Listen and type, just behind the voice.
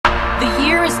The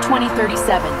year is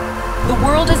 2037. The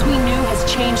world as we knew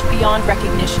has changed beyond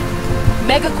recognition.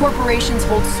 Mega corporations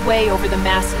hold sway over the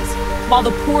masses, while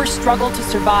the poor struggle to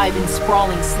survive in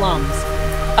sprawling slums.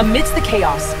 Amidst the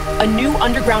chaos, a new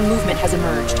underground movement has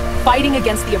emerged, fighting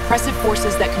against the oppressive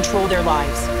forces that control their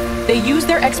lives. They use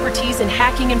their expertise in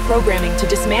hacking and programming to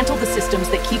dismantle the systems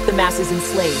that keep the masses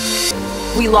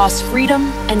enslaved. We lost freedom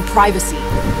and privacy.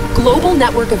 Global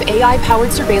network of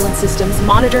AI-powered surveillance systems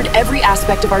monitored every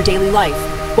aspect of our daily life,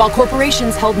 while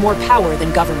corporations held more power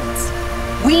than governments.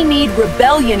 We need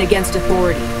rebellion against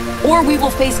authority, or we will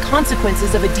face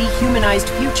consequences of a dehumanized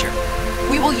future.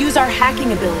 We will use our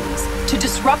hacking abilities to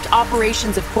disrupt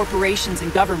operations of corporations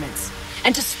and governments,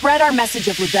 and to spread our message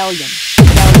of rebellion.